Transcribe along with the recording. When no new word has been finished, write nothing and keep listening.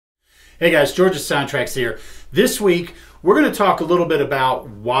Hey guys, George of SoundTraxx here. This week, we're going to talk a little bit about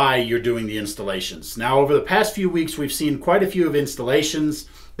why you're doing the installations. Now, over the past few weeks, we've seen quite a few of installations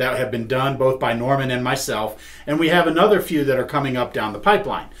that have been done both by Norman and myself, and we have another few that are coming up down the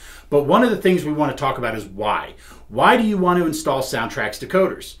pipeline. But one of the things we want to talk about is why. Why do you want to install SoundTraxx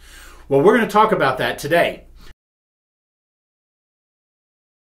decoders? Well, we're going to talk about that today.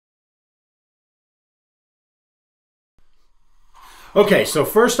 Okay, so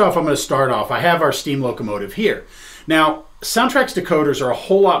first off, I'm going to start off. I have our steam locomotive here. Now, SoundTraxx decoders are a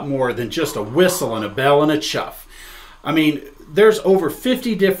whole lot more than just a whistle and a bell and a chuff. I mean, there's over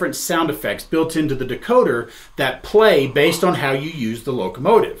 50 different sound effects built into the decoder that play based on how you use the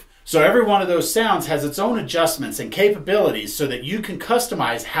locomotive. So every one of those sounds has its own adjustments and capabilities so that you can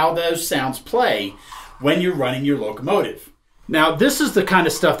customize how those sounds play when you're running your locomotive. Now, this is the kind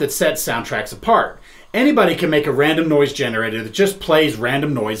of stuff that sets SoundTraxx apart. Anybody can make a random noise generator that just plays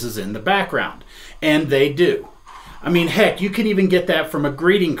random noises in the background. And they do. I mean, heck, you can even get that from a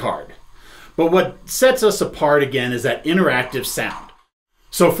greeting card. But what sets us apart again is that interactive sound.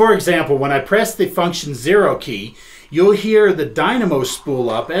 So for example, when I press the function 0 key, you'll hear the dynamo spool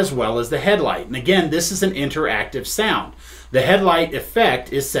up as well as the headlight. And again, this is an interactive sound. The headlight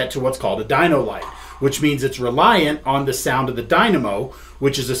effect is set to what's called a dyno light, which means it's reliant on the sound of the dynamo,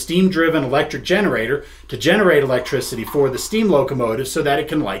 which is a steam-driven electric generator, to generate electricity for the steam locomotive so that it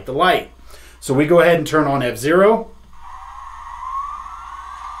can light the light. So we go ahead and turn on F0,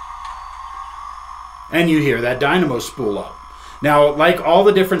 and you hear that dynamo spool up. Now, like all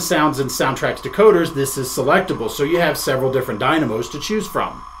the different sounds in SoundTraxx decoders, this is selectable, so you have several different dynamos to choose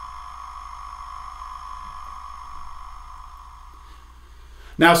from.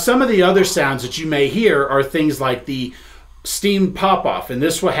 Now, some of the other sounds that you may hear are things like the steam pop-off, and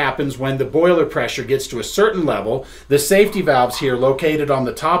this what happens when the boiler pressure gets to a certain level. The safety valves here located on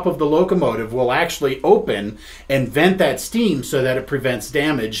the top of the locomotive will actually open and vent that steam so that it prevents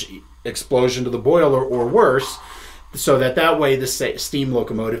damage, explosion to the boiler, or worse, so that way the steam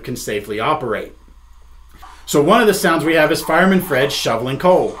locomotive can safely operate. So one of the sounds we have is Fireman Fred shoveling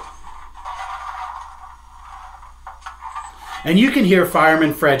coal. And you can hear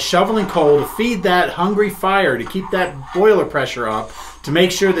Fireman Fred shoveling coal to feed that hungry fire, to keep that boiler pressure up, to make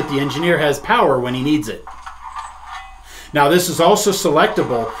sure that the engineer has power when he needs it. Now, this is also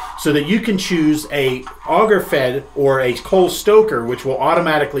selectable so that you can choose a auger fed or a coal stoker, which will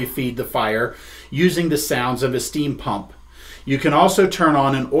automatically feed the fire using the sounds of a steam pump. You can also turn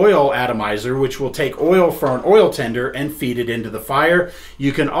on an oil atomizer, which will take oil from an oil tender and feed it into the fire.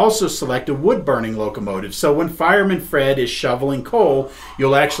 You can also select a wood-burning locomotive. So when Fireman Fred is shoveling coal,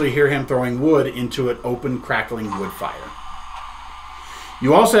 you'll actually hear him throwing wood into an open, crackling wood fire.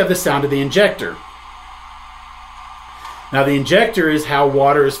 You also have the sound of the injector. Now, the injector is how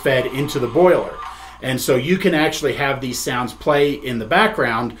water is fed into the boiler. And so you can actually have these sounds play in the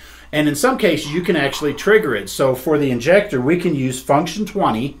background, and in some cases you can actually trigger it. So for the injector, we can use function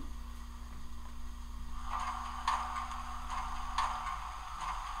 20.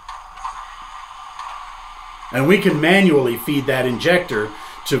 And we can manually feed that injector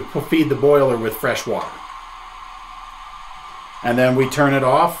to feed the boiler with fresh water. And then we turn it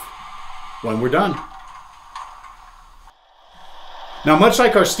off when we're done. Now, much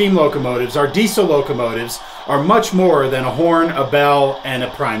like our steam locomotives, our diesel locomotives are much more than a horn, a bell, and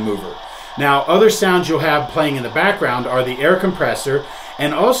a prime mover. Now, other sounds you'll have playing in the background are the air compressor,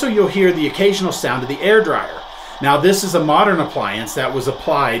 and also you'll hear the occasional sound of the air dryer. Now, this is a modern appliance that was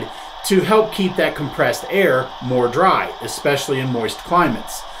applied to help keep that compressed air more dry, especially in moist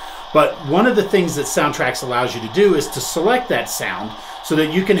climates. But one of the things that SoundTraxx allows you to do is to select that sound so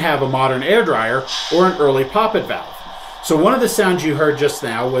that you can have a modern air dryer or an early poppet valve. So one of the sounds you heard just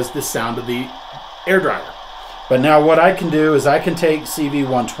now was the sound of the air dryer. But now what I can do is I can take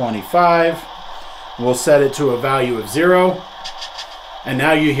CV125, we'll set it to a value of 0, and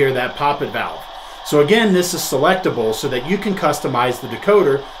now you hear that poppet valve. So again, this is selectable so that you can customize the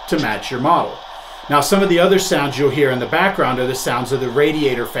decoder to match your model. Now, some of the other sounds you'll hear in the background are the sounds of the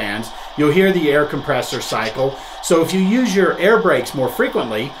radiator fans. You'll hear the air compressor cycle. So if you use your air brakes more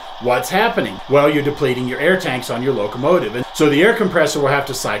frequently, what's happening? Well, you're depleting your air tanks on your locomotive. And so the air compressor will have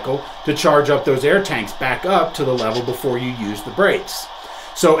to cycle to charge up those air tanks back up to the level before you use the brakes.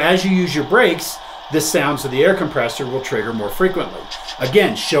 So as you use your brakes, the sounds of the air compressor will trigger more frequently.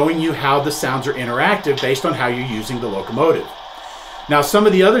 Again, showing you how the sounds are interactive based on how you're using the locomotive. Now, some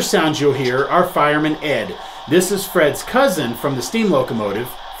of the other sounds you'll hear are Fireman Ed. This is Fred's cousin from the steam locomotive.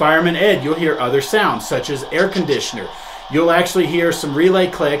 Fireman Ed, you'll hear other sounds such as air conditioner. You'll actually hear some relay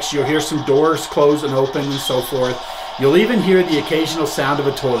clicks. You'll hear some doors close and open and so forth. You'll even hear the occasional sound of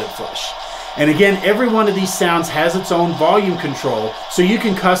a toilet flush. And again, every one of these sounds has its own volume control, so you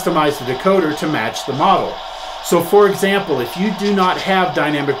can customize the decoder to match the model. So for example, if you do not have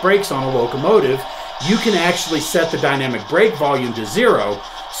dynamic brakes on a locomotive, you can actually set the dynamic brake volume to 0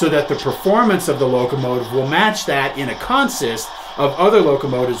 so that the performance of the locomotive will match that in a consist of other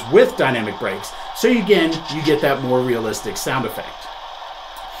locomotives with dynamic brakes. So again, you get that more realistic sound effect.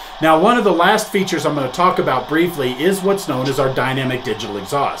 Now, one of the last features I'm going to talk about briefly is what's known as our dynamic digital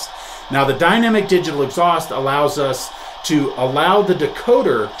exhaust. Now, the dynamic digital exhaust allows us to allow the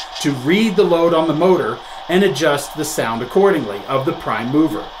decoder to read the load on the motor and adjust the sound accordingly of the prime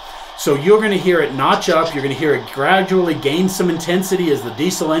mover. So you're going to hear it notch up, you're going to hear it gradually gain some intensity as the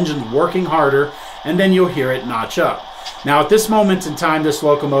diesel engine's working harder, and then you'll hear it notch up. Now at this moment in time, this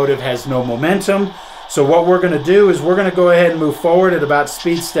locomotive has no momentum, so what we're going to do is we're going to go ahead and move forward at about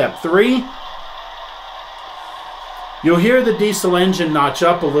speed step 3. You'll hear the diesel engine notch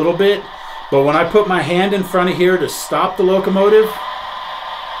up a little bit, but when I put my hand in front of here to stop the locomotive,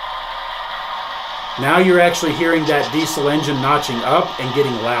 now you're actually hearing that diesel engine notching up and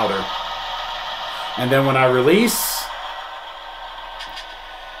getting louder. And then when I release,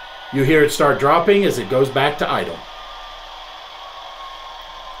 you hear it start dropping as it goes back to idle.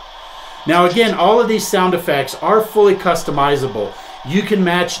 Now again, all of these sound effects are fully customizable. You can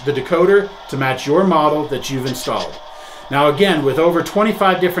match the decoder to match your model that you've installed. Now again, with over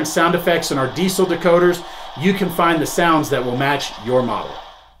 25 different sound effects in our diesel decoders, you can find the sounds that will match your model.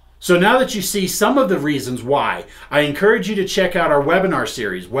 So now that you see some of the reasons why, I encourage you to check out our webinar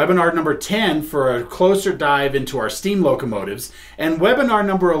series, webinar number 10 for a closer dive into our steam locomotives, and webinar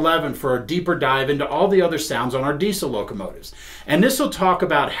number 11 for a deeper dive into all the other sounds on our diesel locomotives. And this will talk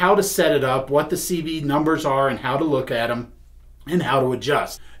about how to set it up, what the CV numbers are, and how to look at them, and how to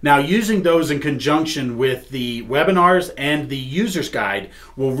adjust. Now, using those in conjunction with the webinars and the user's guide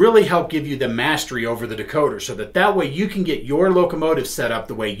will really help give you the mastery over the decoder, so that way you can get your locomotive set up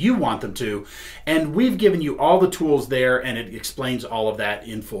the way you want them to. And we've given you all the tools there, and it explains all of that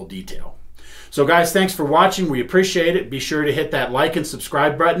in full detail. So guys, thanks for watching. We appreciate it. Be sure to hit that like and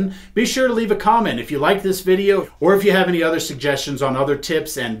subscribe button. Be sure to leave a comment if you like this video, or if you have any other suggestions on other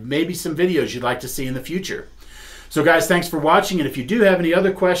tips and maybe some videos you'd like to see in the future. So guys, thanks for watching, and if you do have any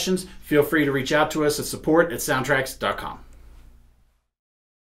other questions, feel free to reach out to us at support@SoundTraxx.com.